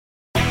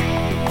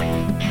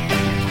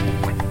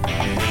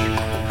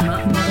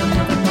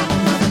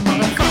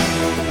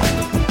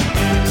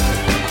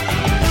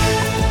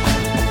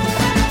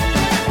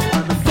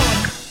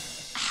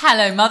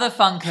Hello, mother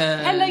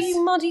funkers. Hello,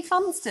 you muddy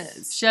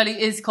funsters.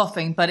 Shirley is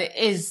coughing, but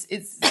it's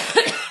is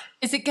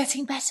it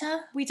getting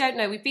better? We don't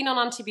know. We've been on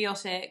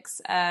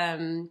antibiotics.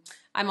 I'm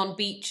on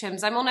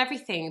Beecham's. I'm on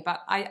everything,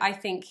 but I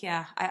think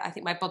I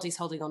think my body's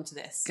holding on to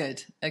this.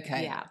 Good.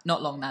 Okay. Yeah.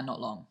 Not long now, not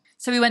long.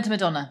 So we went to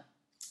Madonna.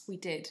 We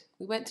did.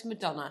 We went to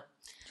Madonna.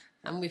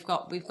 And we've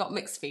got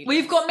mixed feelings.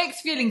 We've got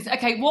mixed feelings.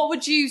 Okay, what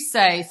would you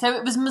say? So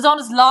it was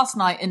Madonna's last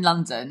night in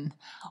London.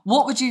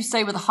 What would you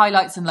say were the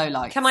highlights and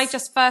lowlights? Can I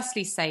just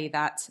firstly say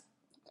that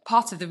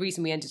part of the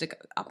reason we ended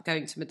up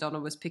going to Madonna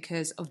was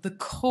because of the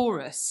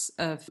chorus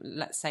of,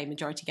 let's say,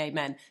 majority gay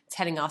men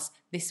telling us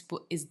this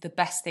is the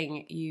best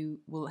thing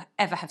you will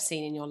ever have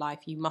seen in your life.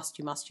 You must,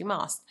 you must, you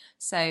must.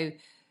 So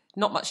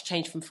not much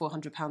change from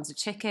 £400 a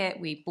ticket.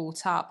 We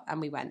bought up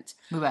and we went.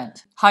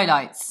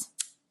 Highlights.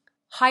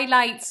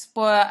 Highlights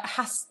were,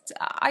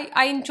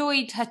 I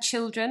enjoyed her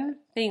children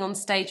being on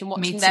stage and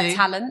watching their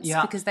talents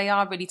because they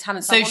are really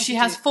talented. So she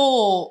has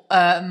 4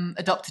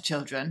 adopted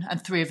children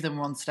and 3 of them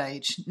were on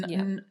stage.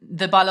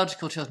 The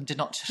biological children did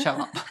not show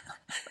up.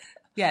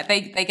 Yeah,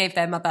 they gave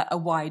their mother a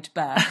wide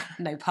berth,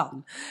 no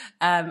pun.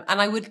 And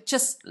I would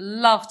just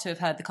love to have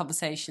heard the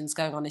conversations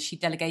going on as she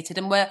delegated.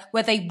 And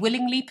were they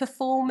willingly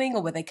performing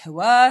or were they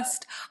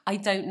coerced? I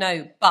don't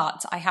know.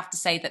 But I have to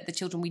say that the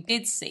children we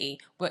did see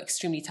were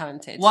extremely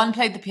talented. One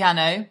played the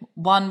piano,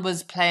 one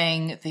was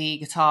playing the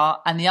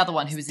guitar, and the other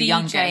one, who was the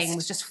youngest, DJing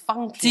was just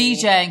funky.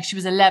 DJing, she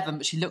was 11,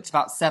 but she looked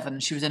about 7.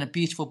 She was in a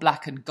beautiful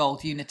black and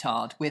gold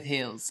unitard with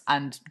heels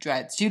and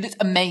dreads. She looked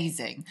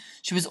amazing.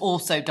 She was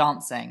also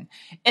dancing.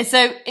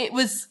 So it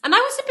was... And I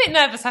was a bit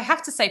nervous, I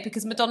have to say,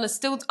 because Madonna's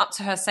still up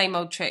to her same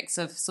old tricks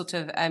of sort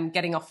of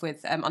getting off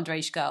with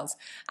underage girls.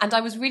 And I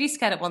was really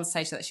scared at one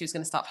stage that she was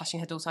going to start flashing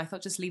her daughter. I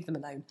thought, just leave them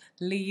alone.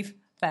 Leave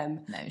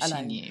them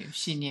alone.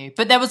 She knew.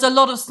 But there was a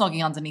lot of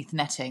snogging underneath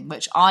netting,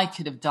 which I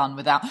could have done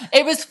without.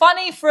 It was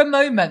funny for a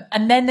moment,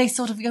 and then they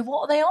sort of go,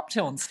 what are they up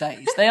to on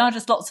stage? They are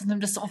just lots of them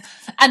just sort of...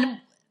 And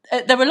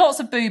there were lots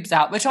of boobs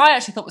out, which I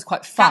actually thought was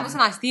quite fun. That was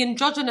nice. The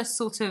androgynous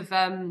sort of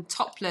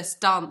topless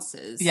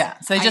dancers. Yeah,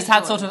 so they just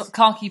had sort of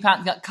khaki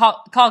pants,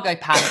 cargo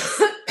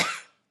pants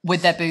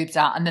with their boobs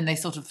out, and then they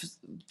sort of,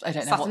 I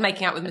don't know. Started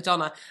making out with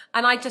Madonna.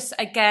 And I just,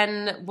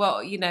 again,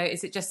 well, you know,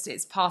 is it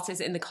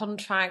in the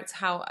contract?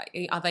 How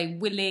are they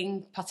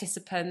willing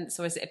participants,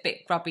 or is it a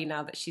bit grubby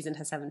now that she's in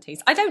her 70s?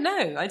 I don't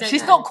know.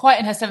 She's not quite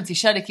in her 70s.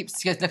 Shirley she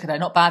goes, look at her,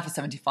 not bad for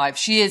 75.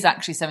 She is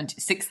actually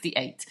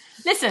 68.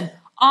 Listen,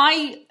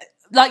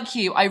 like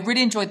you, I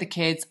really enjoyed the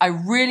kids. I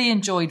really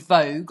enjoyed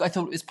Vogue. I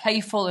thought it was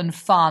playful and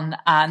fun.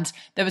 And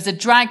there was a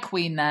drag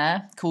queen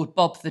there called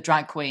Bob the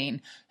Drag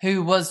Queen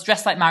who was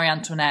dressed like Marie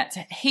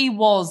Antoinette. He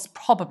was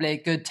probably a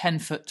good 10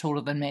 foot taller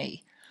than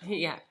me.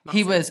 Yeah. Massive.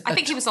 He was. I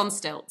think he was on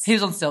stilts. He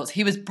was on stilts.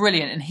 He was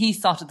brilliant. And he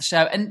started the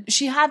show. And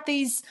she had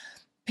these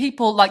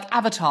people like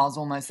avatars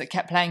almost that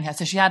kept playing her.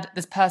 So she had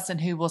this person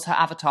who was her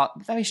avatar,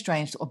 very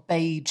strange, sort of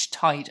beige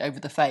tight over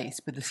the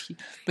face with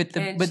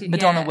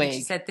Madonna wig.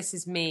 She said, "This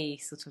is me,"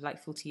 sort of like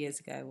 40 years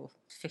ago or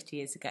 50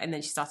 years ago, and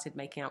then she started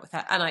making out with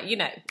her. And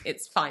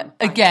it's fine.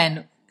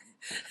 Again,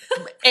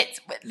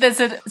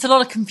 it's a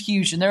lot of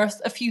confusion. There are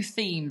a few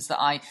themes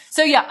that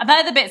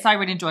they're the bits I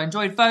really enjoyed. I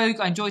enjoyed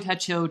Vogue. I enjoyed her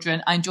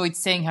children. I enjoyed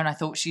seeing her, and I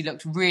thought she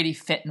looked really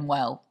fit and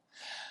well.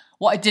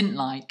 What I didn't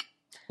like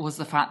was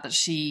the fact that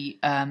she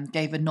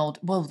gave a nod.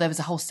 Well, there was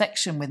a whole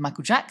section with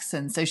Michael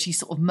Jackson, so she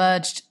sort of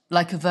merged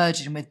like a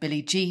virgin with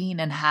Billie Jean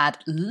and had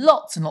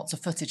lots and lots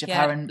of footage of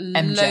her and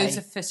MJ. Loads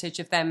of footage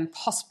of them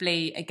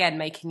possibly, again,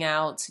 making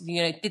out.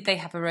 You know, did they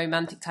have a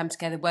romantic time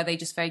together? Were they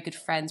just very good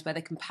friends? Were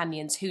they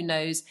companions? Who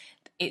knows?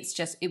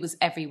 It was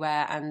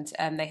everywhere, and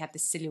they had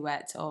this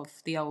silhouette of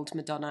the old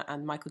Madonna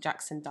and Michael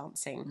Jackson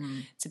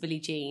dancing to Billie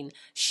Jean.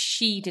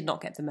 She did not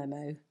get the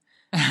memo.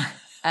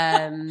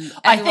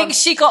 I think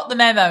she got the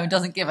memo and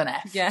doesn't give an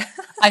F. Yeah.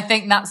 I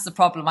think that's the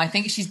problem. I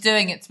think she's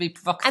doing it to be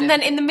provocative. And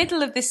then in the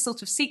middle of this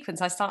sort of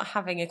sequence, I start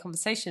having a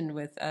conversation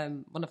with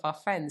one of our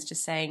friends,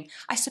 just saying,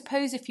 I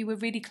suppose if you were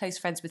really close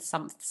friends with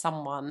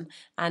someone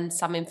and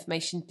some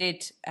information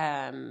did,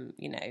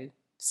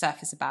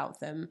 surface about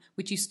them,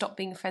 would you stop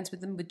being friends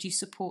with them? Would you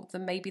support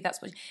them? Maybe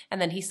that's what...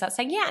 And then he starts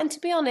saying, yeah, and to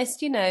be honest,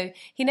 he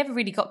never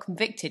really got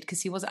convicted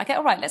because he was... I go,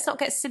 all right, let's not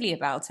get silly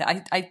about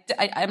it.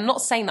 I'm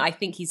not saying that I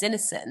think he's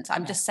innocent.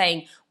 I'm just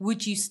saying,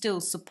 would you still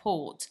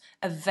support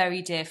a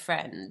very dear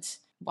friend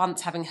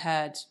once having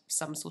heard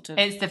some sort of...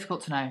 It's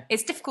difficult to know.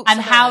 It's difficult to know.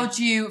 And how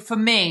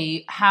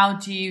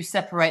do you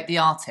separate the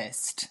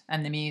artist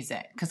and the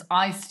music? Because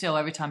I still,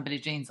 every time Billie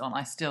Jean's on,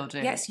 I still do.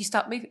 Yes, you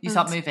start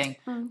moving.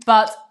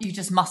 But you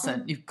just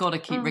mustn't. You've got to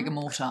keep rigor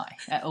mortis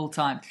at all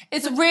times.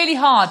 It's really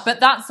hard, but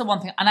that's the one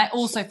thing. And I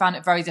also found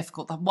it very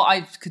difficult. What I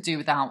could do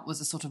without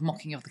was a sort of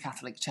mocking of the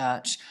Catholic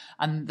Church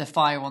and the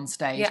fire on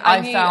stage. Yeah,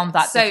 I found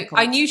that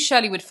difficult. I knew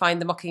Shirley would find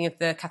the mocking of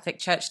the Catholic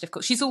Church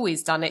difficult. She's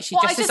always done it. She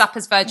dresses up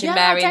as Virgin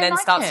Mary and then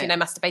starts,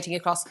 masturbating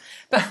across.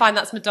 But fine,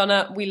 that's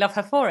Madonna. We love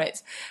her for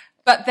it.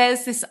 But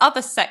there's this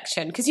other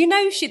section because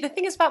the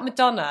thing is about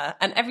Madonna,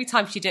 and every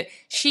time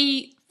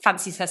she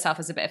fancies herself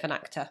as a bit of an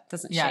actor,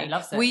 doesn't she? Yeah,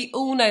 loves it. We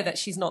all know that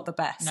she's not the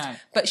best. No.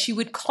 But she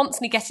would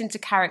constantly get into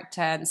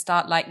character and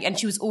start and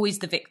she was always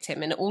the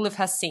victim in all of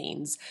her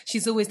scenes.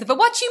 She's always but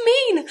what do you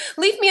mean?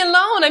 Leave me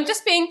alone. I'm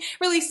just being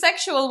really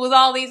sexual with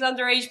all these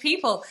underage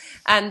people.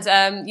 And,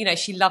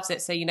 she loves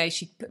it. So,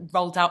 she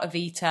rolled out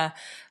Evita.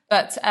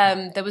 But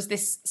there was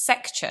this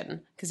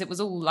section, because it was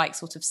all like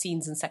sort of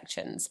scenes and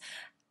sections,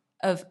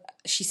 of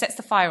she sets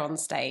the fire on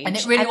stage. And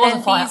it really was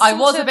a fire. I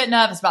was a bit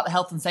nervous about the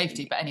health and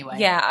safety, but anyway.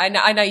 Yeah, I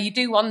know. You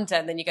do wonder,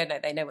 and then you go, no,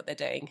 they know what they're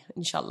doing,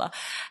 inshallah.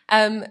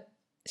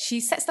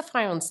 She sets the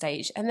fire on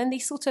stage, and then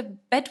these sort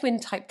of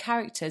Bedouin-type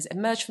characters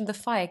emerge from the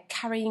fire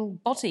carrying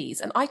bodies.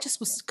 And I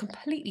just was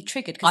completely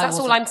triggered, because that's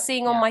all I'm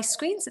seeing on my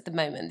screens at the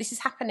moment. This is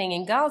happening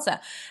in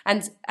Gaza.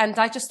 And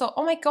I just thought,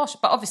 oh my gosh.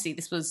 But obviously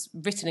this was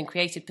written and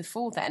created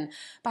before then.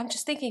 But I'm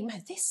just thinking,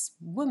 man, this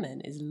woman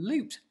is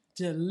looped.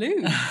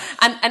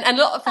 And a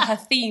lot of her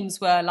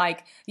themes were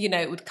like,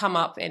 it would come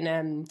up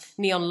in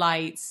neon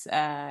lights,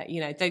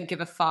 don't give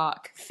a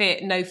fuck,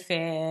 no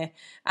fear.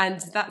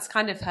 And that's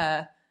kind of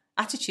her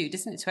attitude,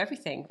 isn't it, to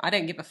everything? I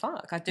don't give a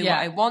fuck. I do what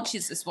I want.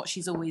 It's what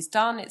she's always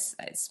done. It's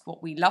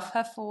what we love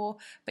her for.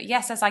 But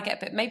yes, as I get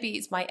a bit, maybe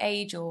it's my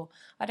age, or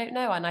I don't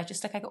know, and I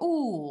just look like,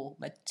 oh,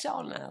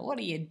 Madonna, what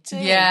are you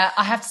doing? Yeah,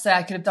 I have to say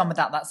I could have done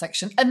without that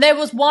section. And there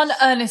was one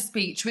earnest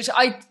speech, which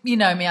I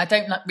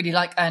don't really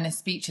like earnest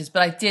speeches,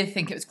 but I did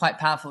think it was quite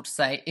powerful to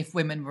say, if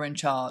women were in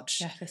charge.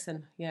 Yeah,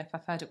 listen, if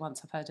I've heard it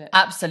once, I've heard it.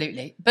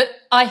 Absolutely. But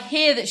I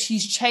hear that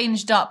she's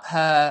changed up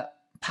her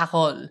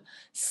parole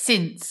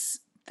since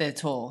the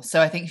tour,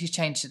 so I think she's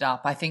changed it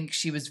up. I think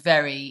she was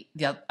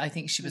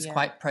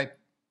quite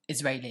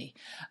pro-Israeli.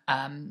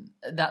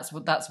 That's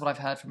what I've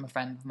heard from a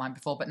friend of mine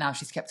before. But now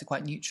she's kept it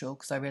quite neutral,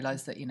 because I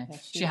realised that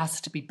she has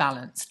to be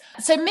balanced.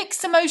 So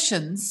mixed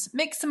emotions.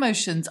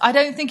 I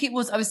don't think it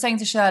was. I was saying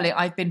to Shirley,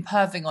 I've been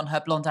perving on her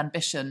Blonde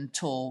Ambition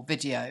tour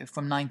video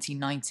from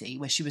 1990,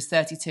 where she was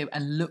 32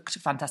 and looked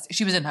fantastic.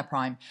 She was in her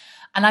prime,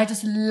 and I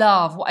just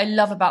love what I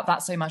love about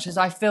that so much is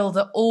I feel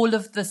that all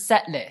of the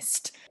set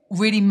list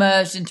really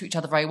merged into each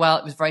other very well.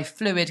 It was very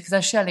fluid, because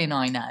as Shelley and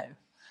I know,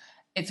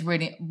 it's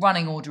really,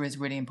 running order is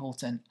really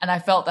important. And I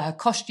felt that her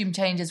costume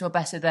changes were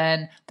better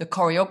then. The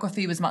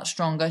choreography was much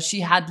stronger.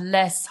 She had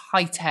less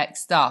high-tech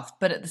stuff,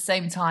 but at the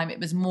same time, it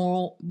was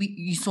more,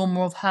 you saw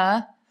more of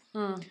her.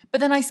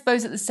 But then I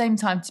suppose at the same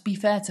time, to be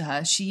fair to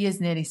her, she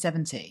is nearly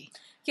 70.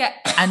 Yeah.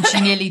 And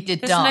she nearly did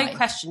die. There's no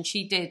question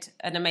she did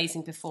an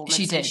amazing performance.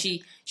 She did.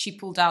 She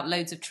pulled out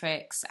loads of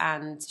tricks,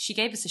 and she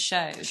gave us a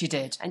show. She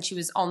did. And she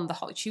was on the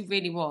whole, she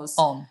really was.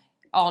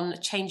 On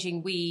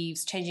changing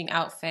weaves, changing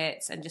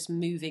outfits, and just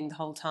moving the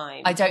whole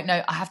time. I don't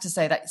know. I have to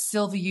say that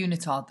silver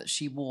unitard that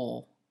she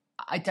wore,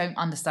 I don't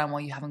understand why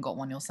you haven't got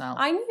one yourself.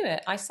 I knew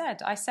it. I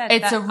said.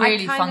 It's a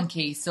really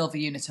funky silver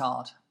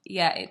unitard.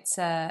 Yeah,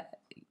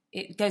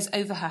 it goes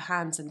over her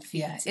hands and feet.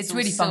 Yeah, it's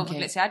really funky.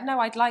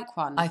 I'd like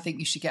one. I think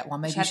you should get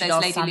one. Maybe she you had should those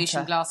ask Lady Santa.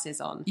 Lucian glasses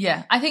on.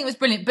 Yeah, I think it was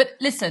brilliant. But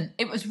listen,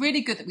 it was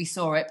really good that we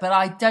saw it, but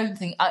I don't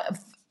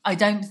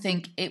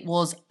think it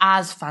was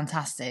as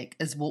fantastic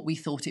as what we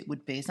thought it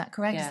would be. Is that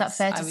correct? Yes, is that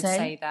fair to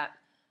say?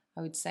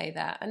 I would say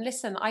that. And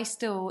listen, I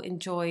still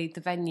enjoy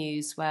the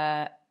venues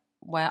where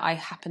I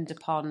happened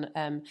upon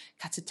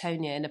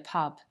Catatonia in a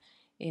pub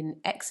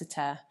in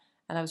Exeter.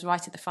 And I was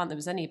right at the front. There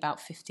was only about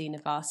 15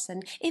 of us.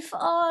 And if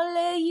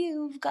all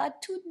you've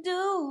got to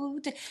do...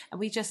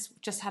 And we just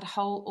had the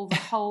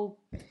whole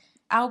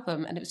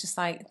album. And it was just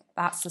like,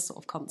 that's the sort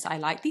of concert I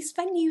like. These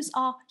venues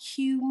are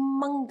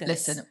humongous.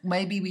 Listen,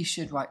 maybe we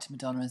should write to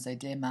Madonna and say,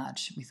 Dear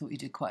Madge, we thought you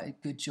did quite a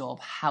good job.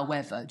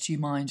 However, do you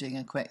mind doing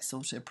a quick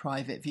sort of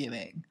private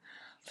viewing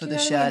for the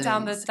Shirleys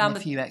and a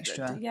few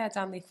extra? Yeah,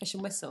 down the Fish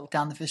and Whistle.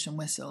 Down the Fish and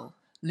Whistle.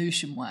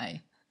 Lucian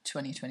Way,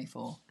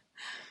 2024.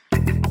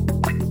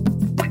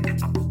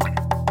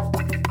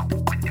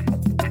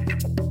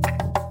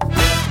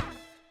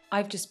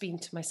 I've just been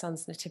to my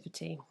son's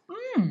nativity.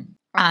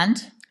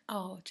 And?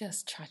 Oh,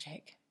 just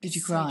tragic. Did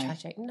you cry? So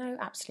tragic. No,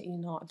 absolutely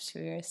not. I'm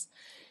furious.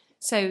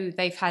 So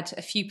they've had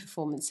a few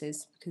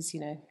performances because,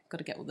 got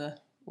to get all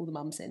the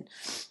mums in,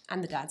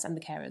 and the dads and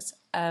the carers.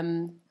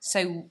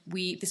 So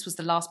this was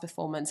the last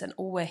performance, and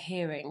all we're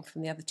hearing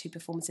from the other two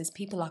performances,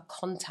 people are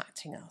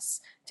contacting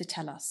us to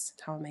tell us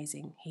how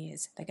amazing he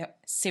is. They go,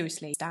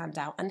 seriously, stand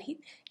out. And he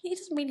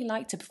doesn't really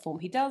like to perform.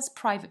 He does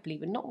privately,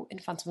 but not in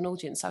front of an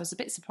audience. So I was a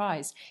bit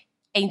surprised.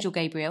 Angel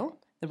Gabriel,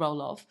 the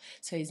role of,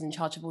 so he's in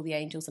charge of all the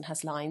angels and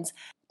has lines.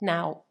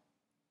 Now,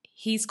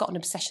 he's got an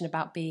obsession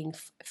about being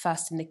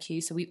first in the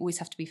queue, so we always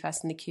have to be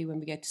first in the queue when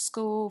we go to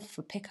school,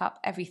 for pickup,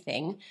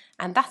 everything,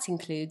 and that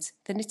includes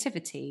the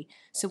nativity.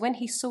 So when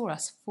he saw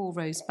us 4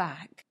 rows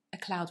back, a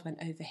cloud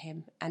went over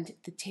him, and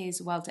the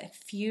tears welled up,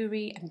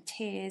 fury and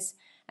tears,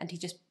 and he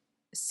just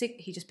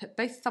put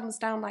both thumbs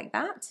down like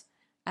that,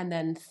 and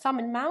then thumb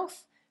in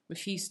mouth,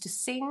 refused to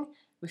sing,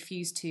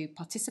 refused to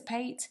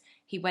participate.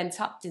 He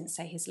went up, didn't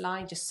say his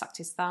line, just sucked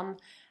his thumb.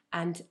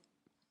 And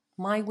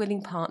my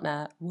willing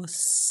partner was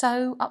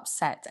so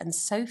upset and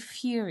so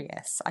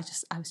furious.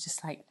 I was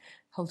just like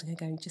holding her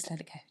going, just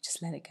let it go,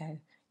 just let it go.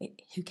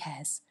 Who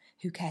cares?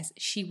 who cares?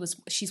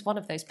 She's one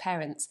of those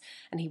parents,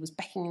 and he was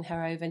beckoning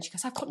her over, and she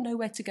goes, I've got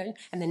nowhere to go.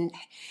 And then,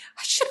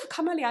 I should have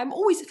come earlier. I'm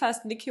always the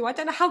first in the queue. I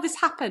don't know how this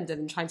happened.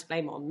 And trying to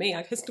blame it on me.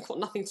 I guess it's got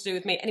nothing to do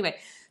with me. Anyway,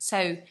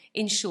 so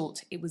in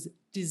short, it was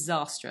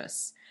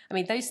disastrous. I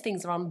mean, those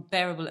things are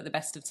unbearable at the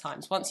best of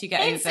times. Once you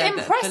get It's over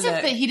impressive the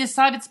look. that he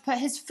decided to put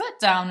his foot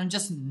down and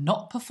just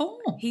not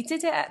perform. He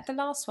did it at the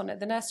last one at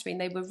the nursery, and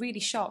they were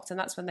really shocked. And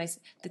that's when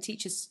the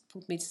teachers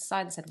pulled me to the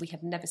side and said, we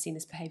have never seen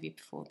this behaviour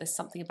before. There's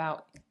something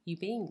about you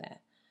being there.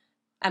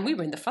 And we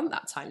were in the front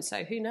that time,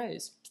 so who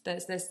knows?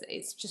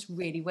 It's just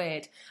really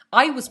weird.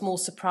 I was more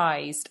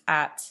surprised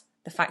at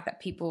the fact that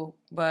people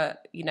were,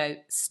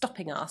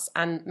 stopping us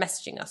and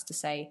messaging us to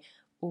say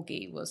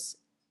Augie was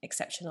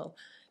exceptional.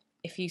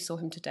 If you saw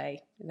him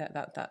today,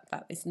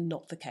 that is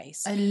not the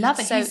case. I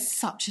love it. He's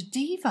such a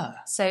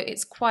diva. So it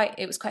was quite.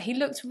 He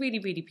looked really,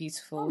 really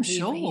beautiful. I'm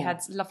sure. He had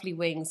lovely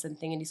wings and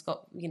thing, and he's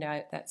got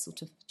that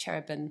sort of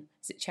cherubim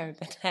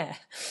hair.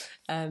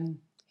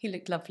 He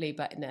looked lovely,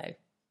 but no,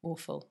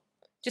 awful,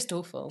 just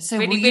awful. So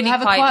really, will you really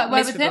have a quite quiet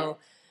word with miserable.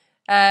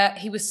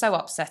 He was so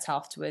upset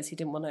afterwards. He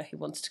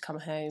wanted to come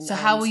home. So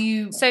how will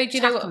you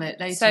tackle it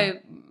later? So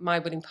my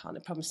willing partner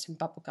promised him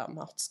bubblegum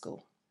after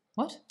school.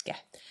 What? Yeah.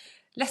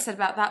 Less said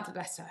about that, the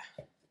better.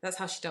 That's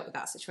how she dealt with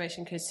that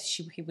situation, because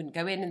he wouldn't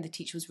go in, and the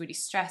teacher was really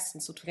stressed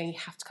and sort of going, you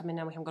have to come in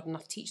now, we haven't got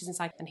enough teachers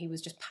inside. And he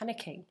was just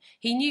panicking.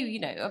 He knew,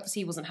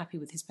 obviously he wasn't happy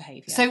with his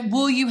behaviour. So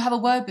will you have a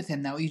word with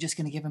him, though, or are you just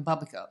going to give him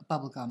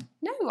bubblegum?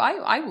 No,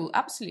 I will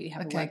absolutely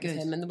have a word good.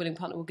 with him, and the willing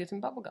partner will give him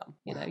bubblegum.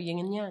 Yin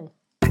and yang.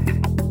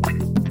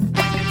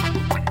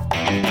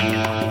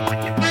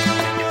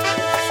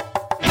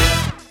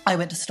 I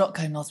went to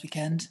Stockholm last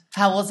weekend.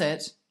 How was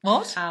it?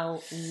 What?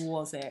 How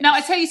was it? Now, I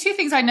tell you two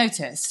things I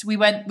noticed. We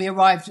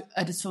arrived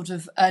at a sort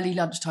of early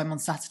lunchtime on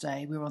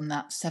Saturday. We were on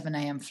that 7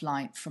 a.m.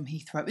 flight from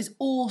Heathrow. It was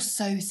all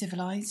so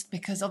civilised,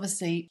 because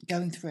obviously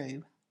going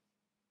through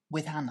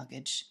with hand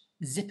luggage,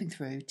 zipping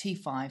through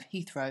T5,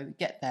 Heathrow,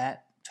 get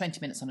there,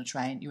 20 minutes on a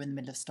train, you're in the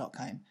middle of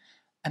Stockholm.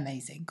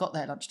 Amazing. Got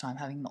there at lunchtime,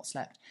 having not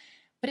slept.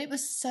 But it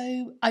was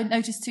so... I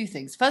noticed two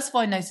things. First of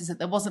all, I noticed that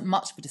there wasn't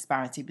much of a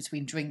disparity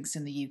between drinks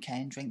in the UK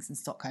and drinks in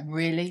Stockholm,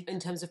 really. In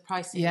terms of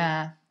pricing?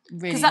 Yeah,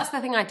 really. Because that's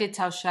the thing I did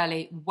tell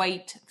Shirley,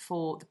 wait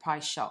for the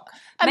price shock.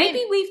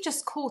 Maybe we've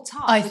just caught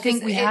up. I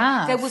think we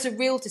have. There was a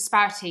real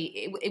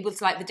disparity. It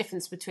was like the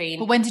difference between...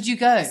 But when did you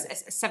go?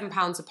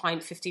 £7 a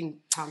pint, £15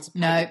 a pint.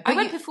 No. I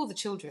went before the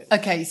children.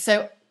 Okay,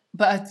 so...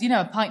 But,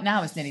 a pint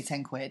now is nearly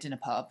 10 quid in a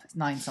pub. It's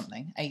 9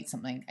 something, 8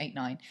 something, 8,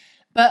 9.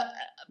 But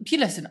you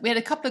listen, we had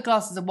a couple of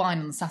glasses of wine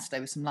on the Saturday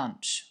with some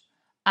lunch,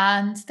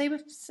 and they were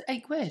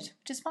 8 quid,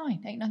 which is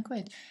fine, 8, 9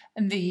 quid.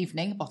 In the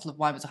evening, a bottle of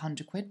wine was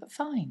 100 quid, but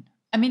fine.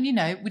 I mean,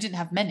 we didn't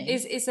have many.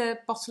 Is a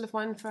bottle of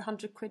wine for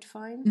 100 quid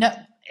fine? No,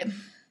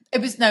 it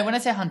was, no, when I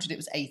say 100, it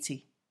was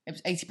 80. It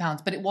was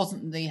 £80, but it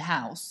wasn't the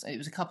house. It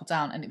was a couple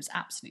down, and it was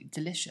absolutely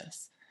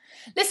delicious.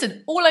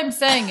 Listen, all I'm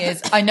saying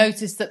is I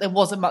noticed that there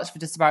wasn't much of a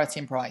disparity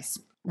in price.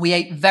 We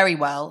ate very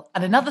well.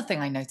 And another thing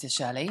I noticed,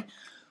 Shirley,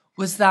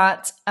 was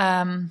that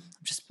I'm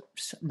just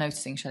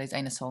noticing Shirley's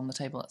anus hole on the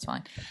table. That's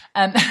fine.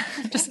 I'm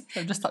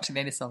just touching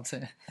the anus hole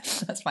too.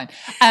 That's fine.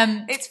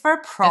 It's for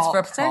a prop.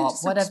 It's for a prop.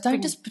 Whatever.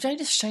 Don't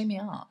just show me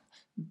up.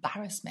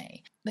 Embarrass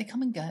me. They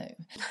come and go.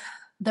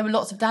 There were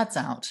lots of dads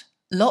out.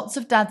 Lots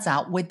of dads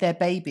out with their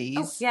babies.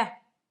 Oh, yeah.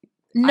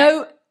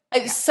 No.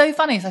 It's so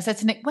funny. So I said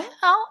to Nick, where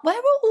are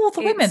all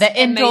the women? They're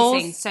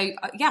indoors. Amazing. So,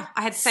 I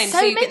had the same.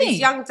 So you get many. these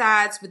young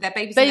dads with their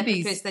babies.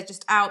 Because they're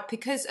just out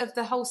because of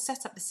the whole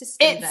setup, the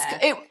system there.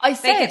 They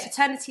get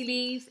paternity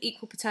leave,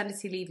 equal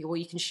paternity leave, or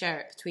you can share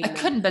it between them. I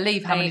couldn't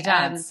believe how many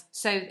dads.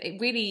 So you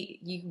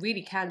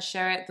really can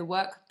share it. The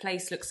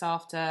workplace looks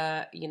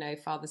after,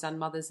 fathers and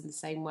mothers in the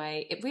same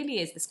way. It really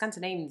is. The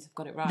Scandinavians have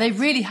got it right. They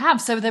really have.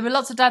 So there were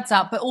lots of dads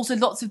out, but also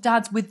lots of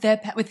dads with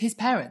his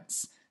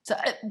parents. So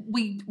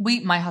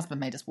my husband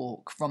made us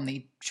walk from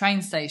the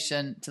train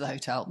station to the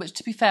hotel, which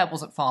to be fair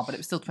wasn't far, but it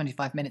was still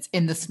 25 minutes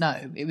in the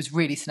snow. It was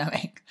really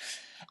snowing.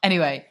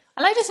 Anyway,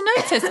 and I just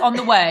noticed on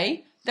the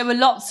way, there were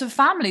lots of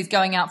families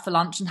going out for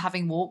lunch and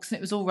having walks, and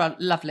it was all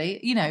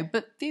lovely,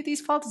 but these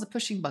fathers are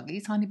pushing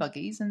buggies, tiny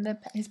buggies, and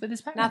he's with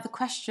his parents. Now the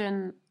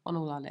question on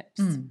all our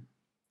lips,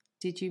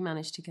 did you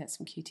manage to get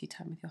some QT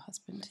time with your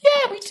husband?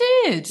 Yeah, we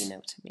did. You know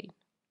what I mean?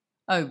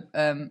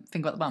 Oh,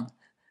 think about the bum.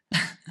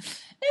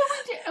 No,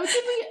 we did. Oh,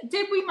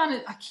 did we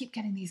manage? I keep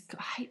getting these.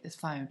 I hate this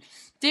phone.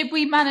 Did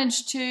we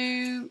manage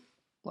to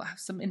have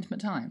some intimate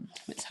time?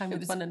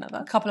 With one another.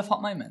 A couple of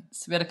hot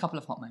moments. We had a couple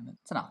of hot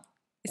moments. It's enough.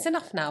 It's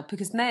enough now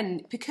because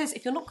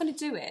if you're not going to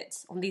do it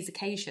on these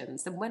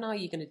occasions, then when are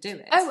you going to do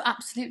it? Oh,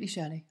 absolutely,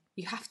 Shirley.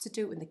 You have to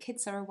do it when the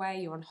kids are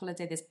away. You're on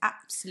holiday. There's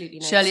absolutely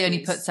no. Shirley excuse.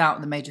 only puts out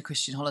the major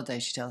Christian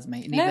holidays. She tells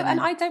me. And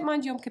I don't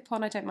mind Yom Kippur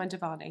and I don't mind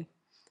Diwali,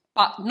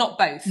 but not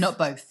both. Not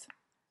both.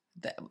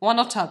 One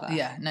or t'other.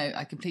 Yeah, no,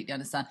 I completely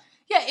understand.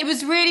 Yeah, it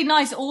was really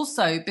nice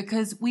also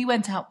because we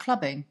went out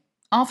clubbing.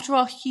 After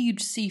our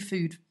huge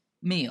seafood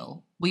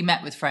meal, we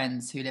met with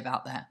friends who live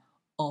out there.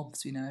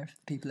 Obviously,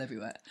 people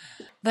everywhere.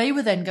 They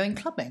were then going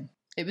clubbing.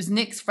 It was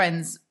Nick's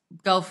friend's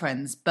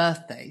girlfriend's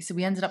birthday, so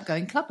we ended up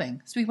going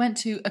clubbing. So we went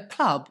to a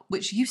club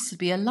which used to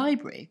be a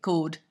library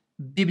called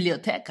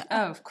Biblioteca.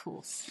 Oh, of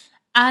course.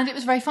 And it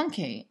was very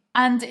funky.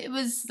 And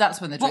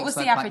that's when the drinks What was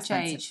were the quite average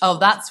expensive. age? Oh,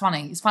 that's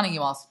funny. It's funny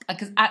you ask.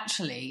 Because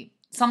actually,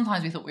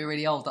 sometimes we thought we were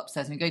really old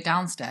upstairs and we go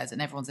downstairs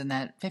and everyone's in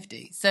their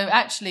 50s. So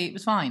actually, it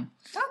was fine.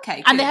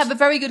 Okay, And they good. have a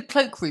very good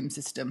cloakroom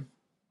system.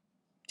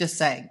 Just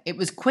saying. It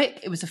was quick,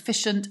 it was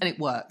efficient, and it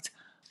worked.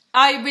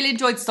 I really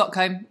enjoyed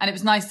Stockholm, and it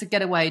was nice to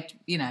get away,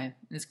 you know,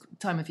 this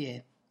time of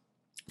year.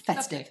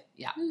 Festive. Lovely.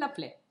 Yeah.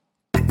 Lovely.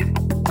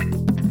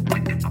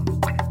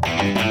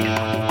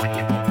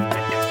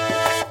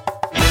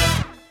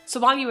 So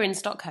while you were in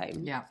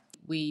Stockholm, Yeah.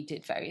 we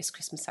did various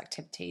Christmas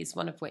activities,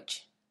 one of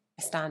which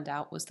a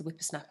standout was the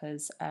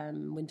Whippersnappers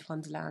Winter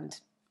Wonderland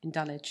in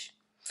Dulwich.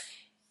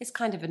 It's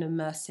kind of an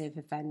immersive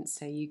event,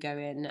 so you go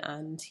in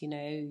and, you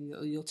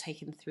know, you're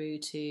taken through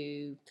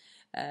to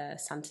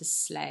Santa's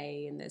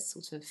sleigh, and there's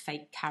sort of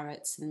fake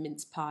carrots and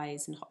mince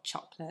pies and hot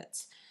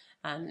chocolate.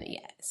 And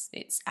yes,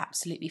 it's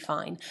absolutely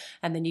fine.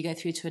 And then you go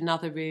through to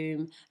another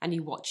room and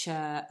you watch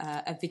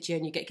a video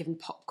and you get given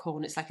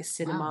popcorn. It's like a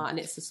cinema, and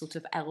it's a sort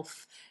of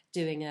elf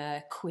doing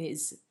a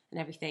quiz and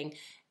everything.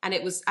 And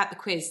it was at the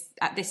quiz,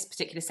 at this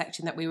particular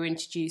section, that we were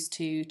introduced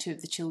to two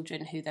of the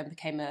children who then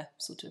became a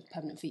sort of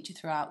permanent feature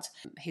throughout.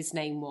 His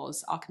name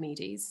was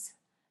Archimedes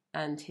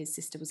and his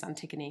sister was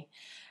Antigone.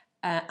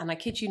 And I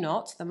kid you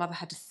not, the mother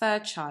had a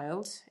third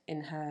child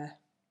in her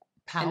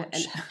Pouch.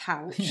 in her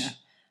pouch, Yeah.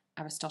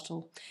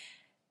 Aristotle.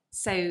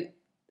 So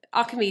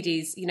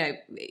Archimedes, you know,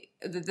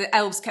 the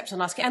elves kept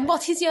on asking, and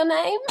what is your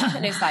name?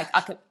 And it's like,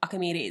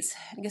 Archimedes.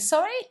 And he goes,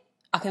 sorry?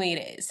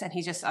 Archimedes.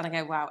 And I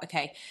go, wow,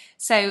 okay.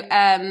 So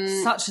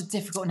Such a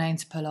difficult name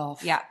to pull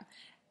off. yeah.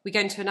 We go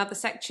into another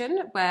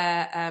section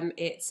where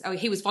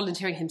he was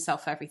volunteering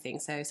himself for everything.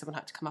 So someone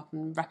had to come up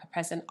and wrap a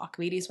present.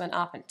 Archimedes went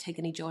up and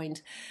Antigone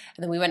joined.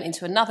 And then we went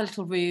into another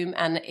little room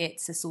and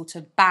it's a sort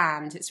of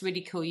band. It's really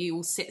cool. You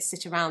all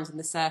sit around in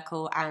the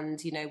circle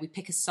and, you know, we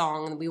pick a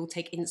song and we all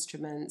take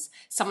instruments.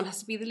 Someone has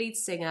to be the lead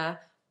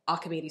singer.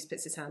 Archimedes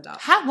puts his hand up.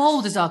 How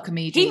old is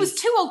Archimedes? He was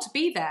too old to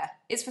be there.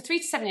 It's for 3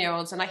 to 7 year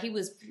olds, and he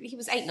was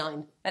 8,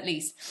 9 at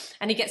least.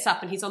 And he gets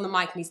up and he's on the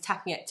mic and he's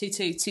tapping it 2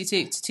 2 2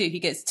 2 2 2. He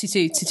goes 2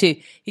 2 2 2.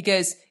 He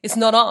goes, it's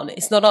not on.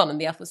 And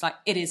the elf was like,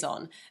 it is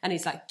on. And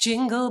he's like,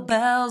 jingle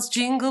bells,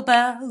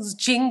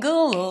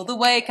 jingle all the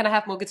way. Can I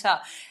have more guitar?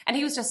 And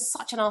he was just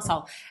such an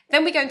arsehole.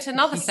 Then we go into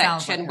another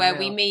section where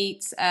we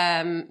meet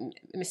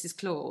Mrs.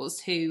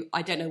 Claus, who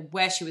I don't know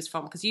where she was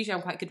from, because usually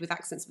I'm quite good with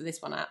accents, but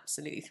this one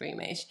absolutely threw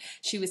me.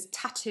 She was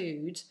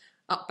tattooed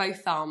up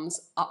both arms,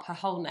 up her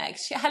whole neck.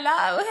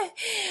 Hello,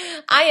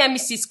 I am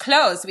Mrs.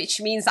 Claus, which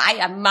means I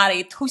am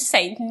married to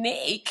Saint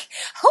Nick.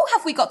 Who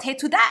have we got here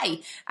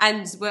today?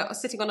 And we're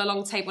sitting on a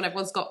long table and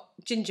everyone's got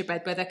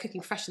gingerbread where they're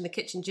cooking fresh in the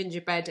kitchen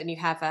gingerbread, and you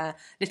have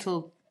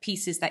little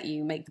pieces that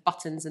you make the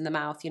buttons in the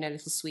mouth, you know,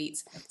 little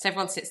sweets. So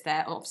everyone sits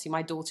there. Obviously,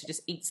 my daughter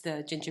just eats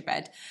the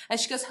gingerbread. And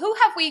she goes, who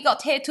have we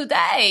got here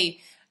today?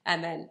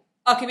 And then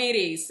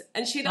Archimedes.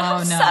 And she'd go,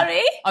 I'm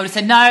sorry. I would have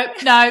said, no,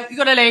 you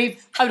got to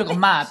leave. I would have gone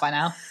mad by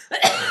now. And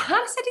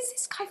I said, is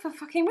this guy for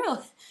fucking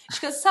real?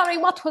 She goes, sorry,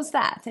 what was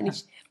that?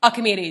 And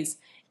Archimedes.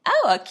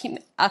 Oh,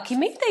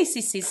 Archimedes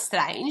is a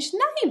strange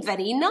name,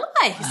 very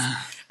nice.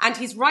 And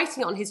he's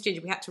writing it on his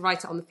ginger. We had to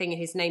write it on the thing, and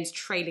his name's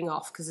trailing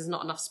off because there's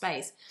not enough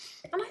space.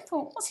 And I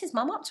thought, what's his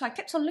mum up to? I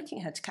kept on looking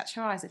at her to catch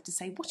her eyes, to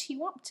say, what are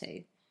you up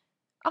to?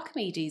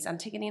 Archimedes,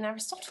 Antigone and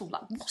Aristotle,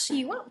 like, what are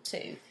you up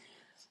to?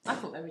 I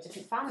thought they were a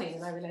different family,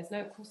 and I realised,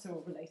 no, of course they're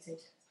all related.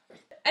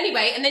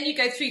 Anyway, and then you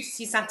go through to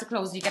see Santa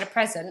Claus and you get a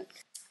present.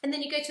 And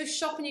then you go to a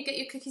shop and you get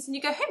your cookies and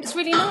you go home. It's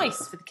really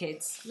nice for the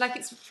kids. Like,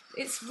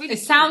 it's really... It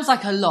sounds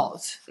like a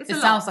lot. It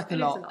sounds like a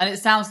lot. And it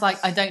sounds like,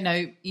 I don't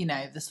know, you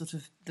know, the sort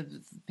of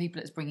the people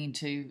it's bringing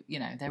to, you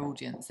know, their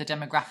audience, their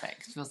demographic.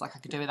 It feels like I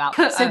could do without.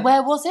 So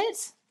where was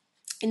it?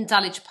 In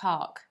Dulwich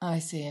Park. Oh, I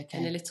see, okay.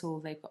 In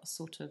they've got a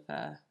sort of,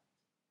 I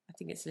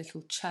think it's a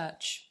little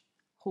church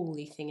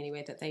hall-y thing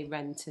anyway that they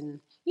rent, and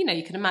you know,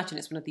 you can imagine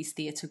it's one of these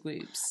theatre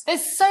groups.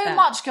 There's so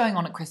much going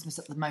on at Christmas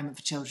at the moment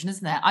for children,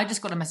 isn't there? I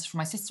just got a message from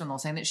my sister-in-law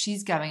saying that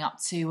she's going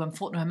up to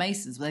Fortnum &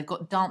 Mason's where they've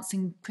got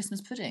dancing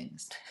Christmas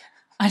puddings.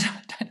 I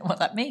don't know what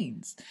that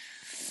means.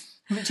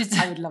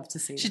 I would love to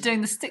see She's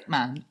doing the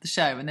Stickman, the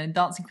show, and then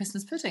dancing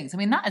Christmas puddings. I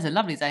mean, that is a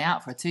lovely day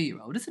out for a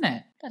 2-year-old, isn't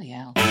it? Bloody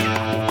hell.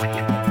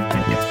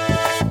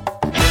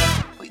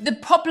 The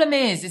problem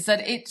is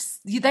that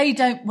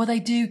they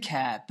do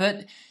care,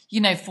 but, you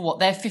know, for what,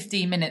 their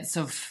 15 minutes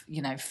of,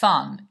 you know,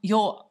 fun, I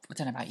don't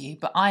know about you,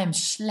 but I am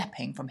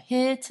schlepping from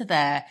here to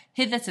there,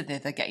 hither to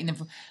thither, getting them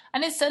from,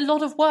 and it's a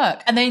lot of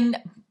work. And then,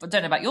 I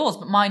don't know about yours,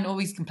 but mine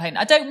always complain,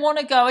 I don't want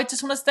to go, I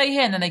just want to stay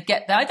here. And then they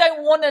get there, I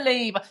don't want to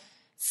leave.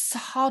 It's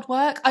hard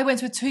work. I went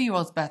to a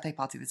 2-year-old's birthday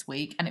party this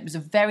week, and it was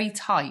very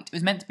tight. It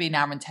was meant to be an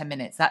hour and 10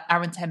 minutes. That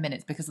hour and 10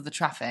 minutes, because of the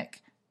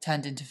traffic,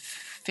 turned into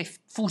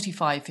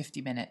 45,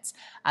 50 minutes.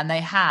 And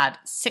they had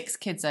 6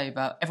 kids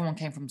over. Everyone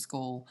came from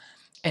school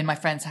in my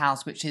friend's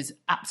house, which is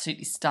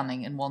absolutely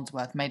stunning in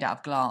Wandsworth, made out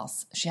of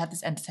glass. She had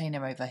this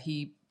entertainer over.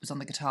 He was on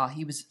the guitar.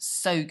 He was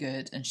so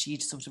good, and she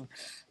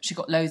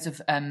got loads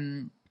of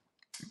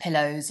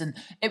pillows, and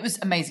it was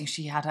amazing.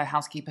 She had her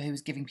housekeeper who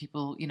was giving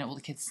people, all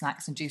the kids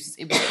snacks and juices.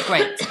 It was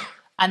great.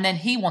 And then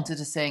he wanted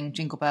to sing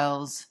Jingle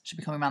Bells Should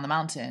Be Coming Round the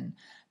Mountain.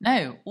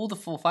 No, all the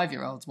 4 or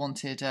 5-year-olds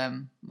wanted,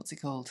 what's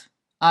it called?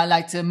 I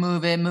like to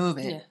move it.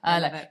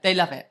 Yeah, they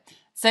love it.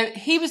 So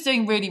he was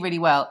doing really, really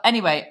well.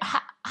 Anyway,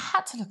 I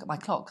had to look at my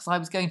clock because I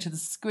was going to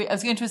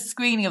a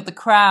screening of The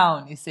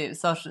Crown. You see, it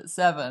started at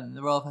 7,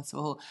 the Royal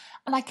Festival Hall,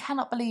 and I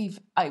cannot believe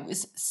I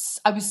was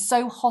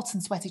so hot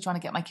and sweaty trying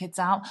to get my kids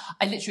out.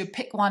 I literally would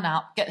pick one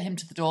out, get him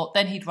to the door,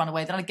 then he'd run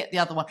away, then I'd get the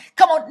other one.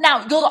 Come on now,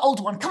 you're the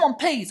older one. Come on,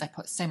 please. I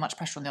put so much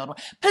pressure on the older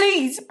one.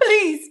 Please,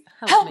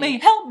 help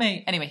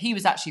me. Anyway, he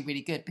was actually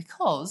really good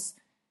because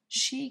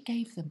she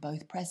gave them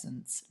both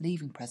presents,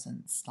 leaving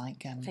presents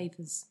like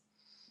favours.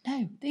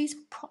 No,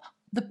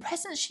 the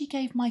presents she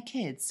gave my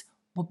kids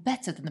were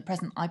better than the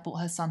present I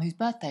bought her son whose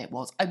birthday it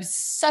was. I was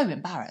so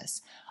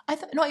embarrassed. I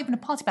thought, not even a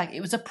party bag,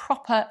 it was a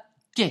proper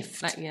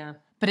gift.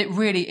 But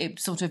it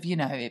sort of,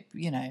 it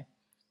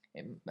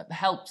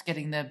helped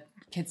getting the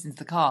kids into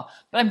the car.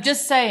 But I'm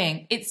just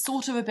saying, it's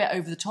sort of a bit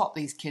over the top,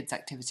 these kids'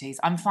 activities.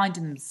 I'm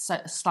finding them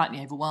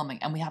slightly overwhelming,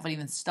 and we haven't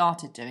even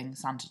started doing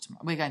Santa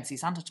tomorrow. We're going to see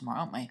Santa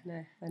tomorrow, aren't we?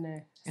 No, I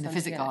know. In the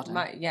physic garden.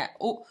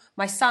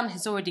 My son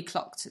has already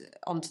clocked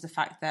onto the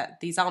fact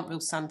that these aren't real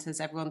Santas,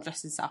 everyone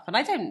dresses up. And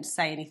I don't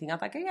say anything.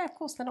 I go, yeah, of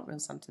course, they're not real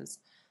Santas.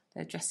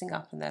 They're dressing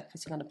up and they're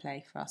putting on a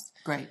play for us.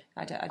 Great.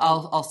 I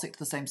I'll stick to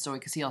the same story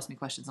because he asked me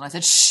questions and I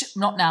said, shh,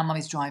 not now,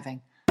 Mummy's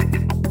driving. Do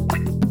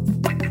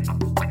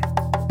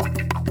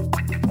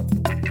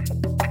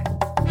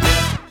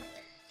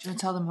you want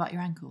to tell them about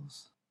your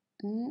ankles?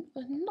 I'm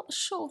not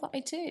sure that I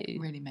do. It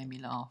really made me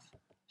laugh.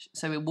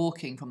 So we're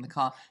walking from the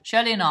car.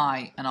 Shelley and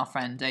I and our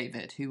friend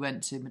David, who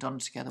went to Madonna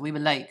together, we were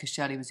late because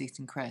Shelley was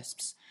eating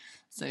crisps.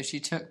 So she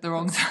took the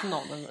wrong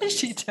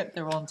she took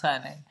the wrong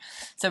turning.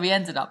 So we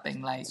ended up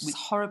being late. It was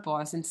horrible.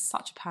 I was in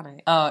such a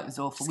panic. Oh, it was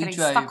awful. We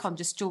drove stuck on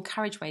just dual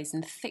carriageways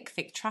in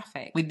thick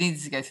traffic. We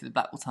needed to go through the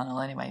Blackwall Tunnel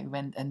anyway. We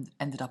went and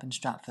ended up in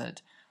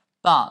Stratford.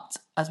 But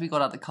as we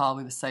got out of the car,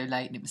 we were so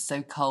late and it was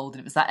so cold.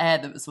 And it was that air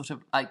that was sort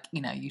of like,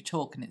 you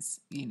talk and it's,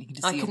 you can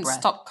just see your breath. I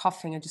couldn't stop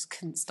coughing. I just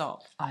couldn't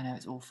stop. I know,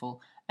 it's awful.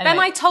 Anyway.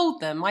 Then I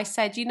told them, I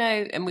said,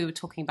 and we were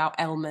talking about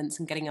ailments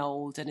and getting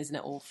old and isn't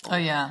it awful? Oh,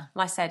 yeah.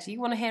 And I said, you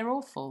want to hear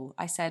awful?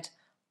 I said,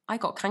 I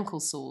got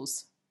cankle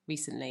sores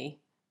recently.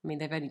 I mean,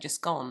 they've only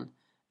just gone.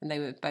 And they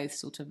were both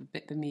sort of a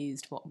bit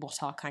bemused. What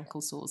are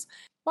cankle sores?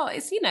 Well,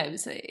 it's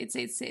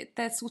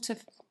they're sort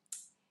of,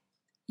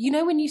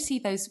 when you see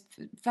those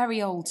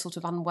very old sort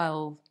of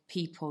unwell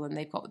people and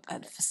they've got,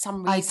 for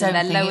some reason,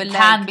 their lower leg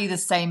can be the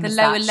same as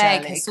the lower that,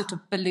 leg Shirley. has sort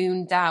of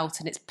ballooned out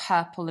and it's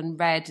purple and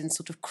red and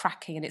sort of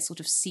cracking and it's sort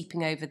of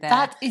seeping over their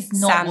That is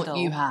not sandal. what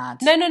you had.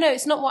 No,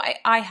 it's not what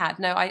I had.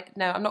 No,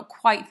 I'm not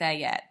quite there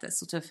yet. That's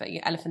sort of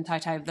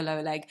elephantitis over the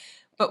lower leg.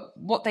 But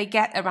what they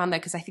get around there,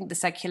 because I think the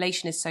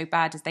circulation is so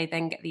bad, is they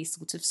then get these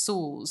sort of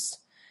sores.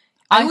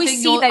 I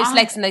always see those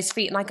legs and those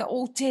feet and I go,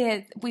 oh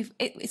dear,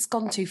 it's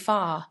gone too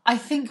far. I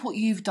think what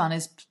you've done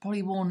is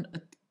probably worn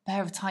a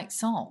pair of tight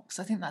socks.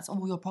 I think that's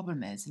all your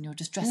problem is, and you're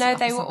just dressing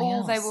up as something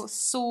else. They were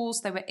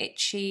sores, they were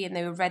itchy, and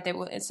they were red. They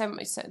were so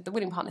the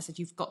willing partner said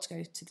you've got to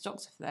go to the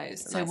doctor for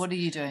those. So what are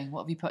you doing?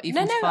 What have you put?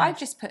 No, I've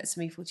just put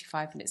some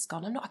E45 and it's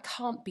gone. I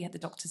can't be at the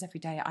doctor's every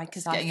day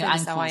because I feel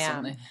as though I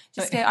am.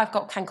 Just go, I've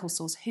got cankle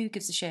sores. Who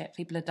gives a shit?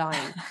 People are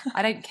dying.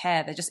 I don't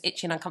care. They're just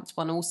itchy and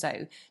uncomfortable, and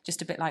also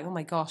just a bit like, oh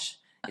my gosh,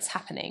 it's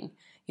happening.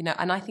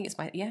 And I think it's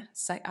I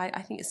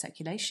think it's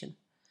circulation.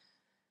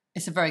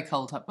 It's a very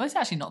cold time. Well, it's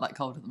actually not that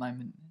cold at the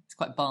moment. It's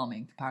quite balmy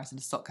in comparison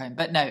to Stockholm.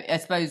 But no, I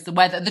suppose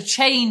the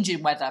change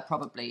in weather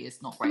probably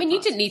is not great. I mean,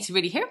 you didn't need to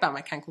really hear about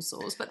my cankle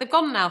sores, but they've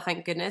gone now,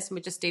 thank goodness, and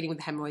we're just dealing with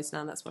the hemorrhoids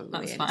now. That's why we're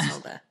really only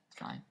sold there. It's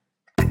fine.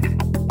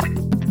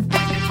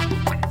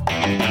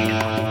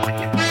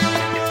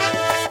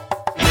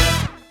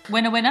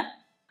 Winner?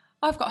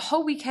 I've got a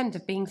whole weekend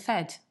of being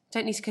fed.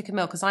 Don't need to cook a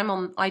meal because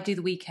I do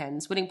the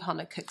weekends. Willing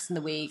partner cooks in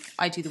the week.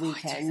 I do the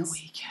weekends.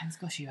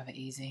 Gosh, you have it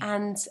easy.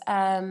 And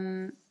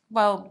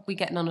we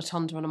get Nonna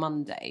Tonda on a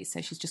Monday, so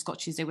she's just got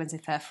Tuesday, Wednesday,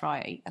 Thursday,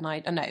 Friday, and I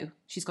know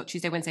she's got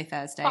Tuesday, Wednesday,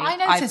 Thursday. But I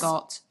noticed, I've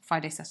got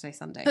Friday, Saturday,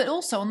 Sunday. But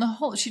also on the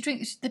whole, she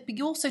drinks.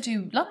 You also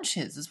do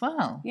lunches as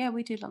well. Yeah,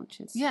 we do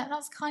lunches. Yeah,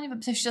 that's kind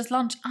of so she does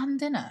lunch and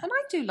dinner. And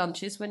I do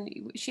lunches when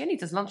she only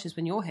does lunches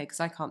when you're here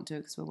because I can't do it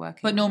because we're working.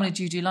 But normally,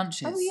 do you do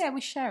lunches? Oh yeah,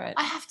 we share it.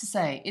 I have to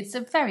say, it's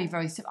a very,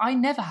 very. I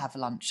never have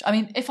lunch. I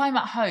mean, if I'm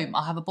at home,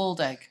 I'll have a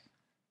boiled egg,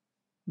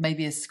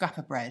 maybe a scrap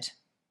of bread.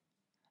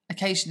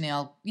 Occasionally,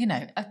 I'll,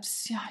 I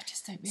just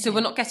don't. Really. So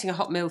we're not getting a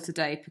hot meal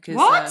today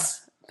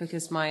because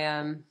because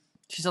my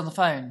she's on the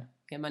phone.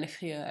 Yeah, my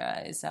nephew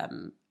is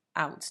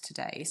out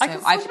today. So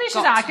I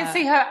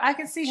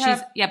can see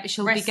her. Yeah, but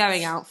she'll be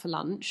going out for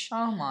lunch.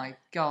 Oh my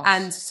gosh!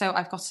 And so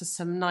I've got her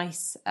some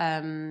nice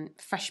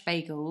fresh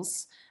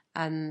bagels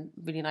and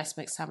really nice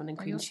smoked salmon and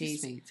cream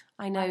cheese. Sweet.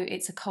 I know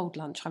it's a cold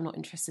lunch. I'm not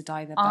interested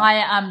either. But I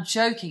am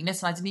joking.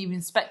 Listen, I didn't even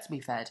expect to be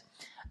fed.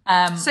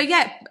 So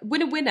yeah,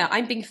 winner.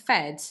 I'm being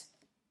fed.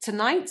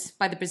 tonight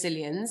by the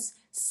Brazilians,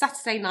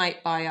 Saturday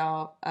night by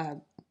our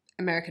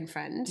American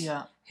friend,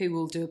 who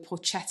will do a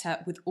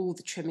porchetta with all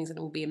the trimmings, and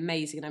it will be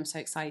amazing, and I'm so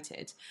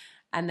excited.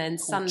 And then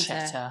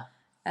Sunday,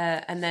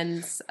 and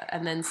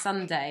then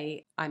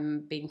Sunday,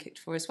 I'm being cooked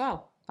for as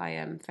well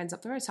by friends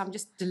up the road. So I'm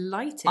just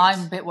delighted.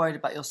 I'm a bit worried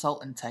about your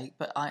salt intake,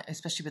 but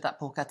especially with that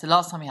porchetta.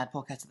 Last time you had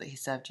porchetta that he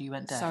served you,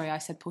 went dead. Sorry, I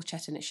said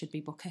porchetta and it should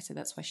be porchetta.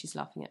 That's why she's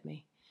laughing at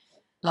me.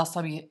 Last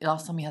time you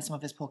had some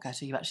of his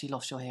porchetta, you actually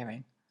lost your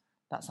hearing.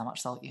 That's how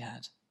much salt you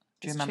had.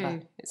 Do you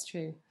remember? It's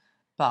true.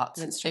 But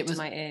it went straight to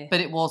my ear.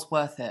 But it was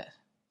worth it.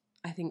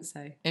 I think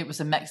so. It was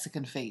a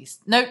Mexican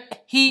feast. No,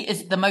 he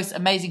is the most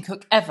amazing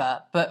cook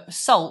ever, but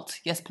salt,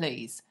 yes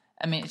please.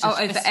 I mean, it's just,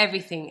 over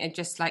everything, and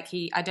just like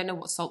I don't know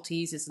what salt he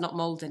uses. It's not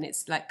Malden.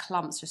 It's like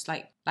clumps, just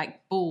like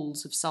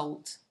balls of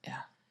salt.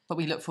 Yeah, but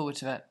we look forward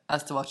to it,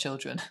 as do our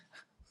children.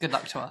 Good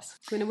luck to us.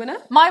 Winner?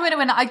 My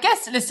winner. I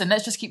guess. Listen,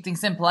 let's just keep things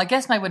simple. I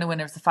guess my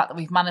winner is the fact that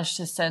we've managed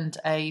to send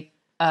a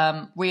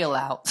reel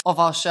out of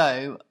our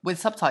show with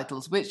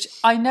subtitles, which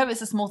I know it's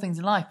the small things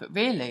in life, but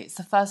really, it's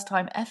the first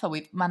time ever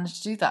we've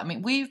managed to do that. I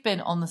mean, we've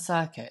been on the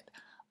circuit,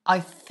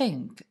 I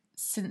think,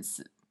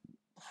 since.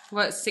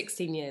 Well, it's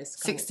 16 years.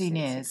 16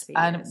 years.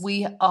 And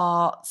we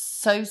are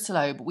so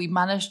slow, but we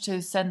managed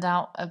to send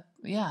out a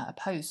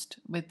post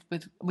with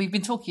we've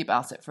been talking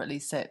about it for at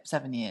least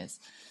 7 years.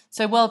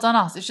 So well done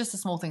us. It's just the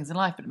small things in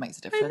life, but it makes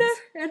a difference. I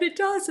know, and it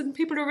does, and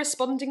people are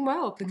responding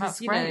well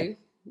because,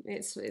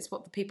 it's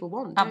what the people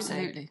want,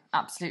 Absolutely.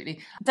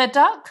 Dead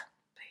duck?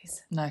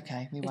 Please. No,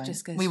 okay, we won't.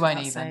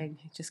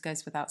 It just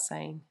goes without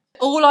saying.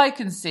 All I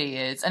can see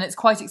is, and it's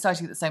quite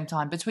exciting at the same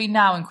time, between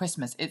now and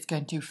Christmas, it's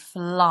going to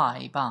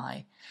fly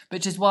by,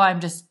 which is why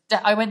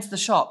I went to the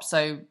shop.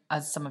 So,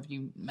 as some of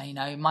you may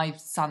know, my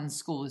son's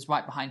school is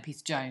right behind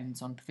Peter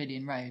Jones on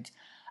Pavilion Road.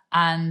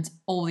 And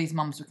all these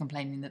mums were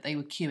complaining that they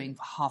were queuing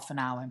for half an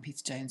hour in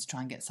Peter Jones to try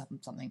and get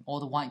something,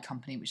 or the White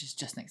Company, which is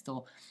just next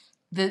door.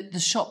 The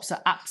shops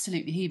are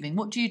absolutely heaving.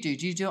 What do you do?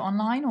 Do you do it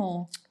online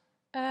or?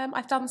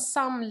 I've done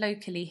some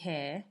locally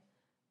here.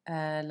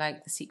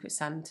 Like the Secret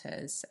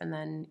Santas, and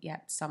then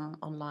some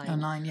online.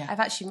 Online, yeah. I've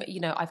actually,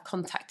 I've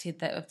contacted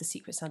the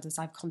Secret Santas.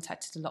 I've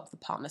contacted a lot of the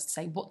partners to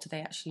say what do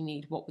they actually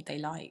need, what would they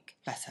like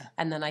better,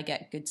 and then I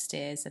get good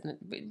steers and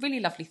really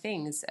lovely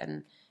things.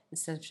 And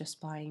instead of just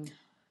buying,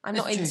 I'm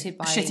not into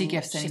buying shitty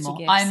gifts anymore.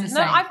 I'm the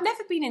same. No, I've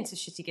never been into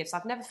shitty gifts.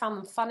 I've never found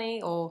them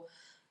funny or,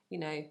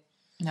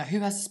 No, who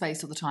has the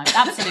space all the time?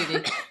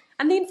 Absolutely.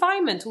 And the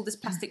environment, all this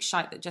plastic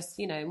shite that just,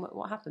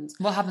 what happens?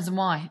 What happens and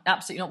why?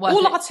 Absolutely not worth it.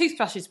 All our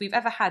toothbrushes we've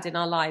ever had in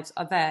our lives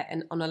are there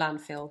on a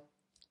landfill.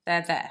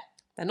 They're there.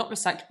 They're not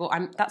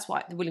recyclable. That's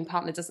what the willing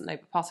partner doesn't know,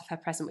 but part of her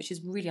present, which is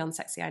really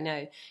unsexy, I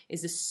know,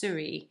 is the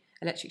Surrey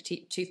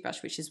electric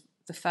toothbrush, which is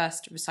the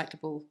first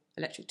recyclable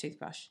electric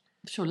toothbrush.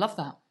 Sure, love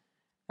that.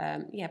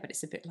 But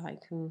it's a bit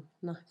like,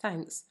 no,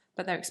 thanks.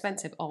 But they're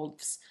expensive,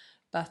 olds.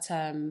 But,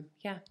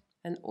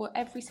 and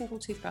every single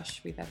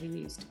toothbrush we've ever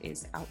used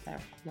is out there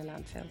in a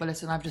landfill. Well,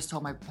 listen, I've just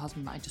told my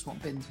husband that I just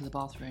want bins for the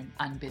bathroom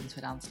and bins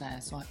for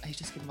downstairs. So he's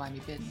just going to buy me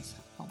bins.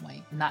 Can't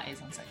wait. And that is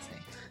unsexy.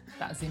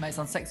 That is the most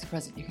unsexy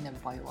present you can ever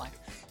buy your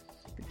wife.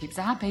 It keeps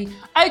her happy.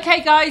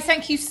 Okay, guys,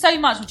 thank you so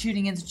much for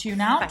tuning in to Tune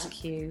Out.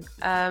 Thank you.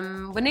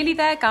 We're nearly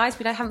there, guys.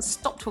 We haven't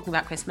stopped talking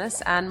about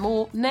Christmas, and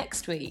more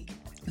next week.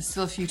 There's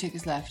still a few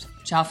tickets left.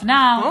 Ciao for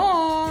now.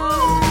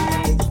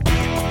 Bye.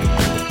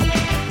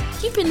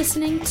 You've been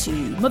listening to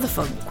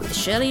Motherfunk with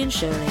Shirley and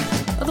Shirley,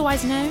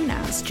 otherwise known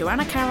as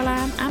Joanna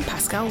Carolan and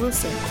Pascal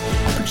Wilson,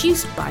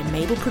 produced by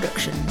Mabel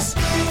Productions.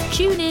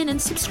 Tune in and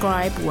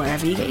subscribe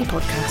wherever you get your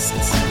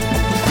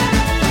podcasts.